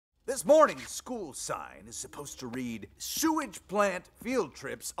This morning's school sign is supposed to read, "Sewage plant field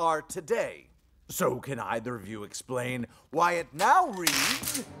trips are today." So can either of you explain why it now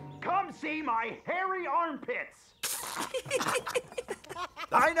reads, "Come see my hairy armpits"?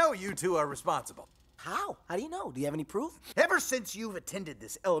 I know you two are responsible. How? How do you know? Do you have any proof? Ever since you've attended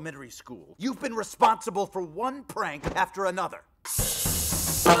this elementary school, you've been responsible for one prank after another.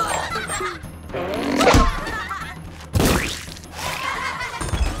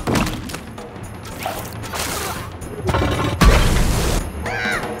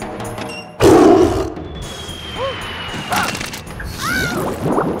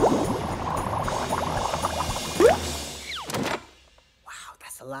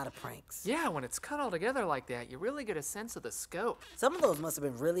 A lot of pranks. Yeah, when it's cut all together like that, you really get a sense of the scope. Some of those must have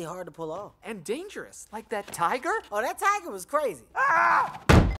been really hard to pull off. And dangerous, like that tiger. Oh, that tiger was crazy.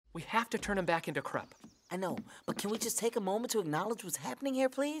 We have to turn him back into Krupp. I know, but can we just take a moment to acknowledge what's happening here,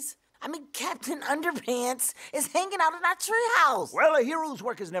 please? I mean, Captain Underpants is hanging out in our treehouse. Well, a hero's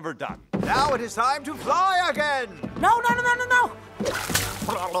work is never done. Now it is time to fly again. No.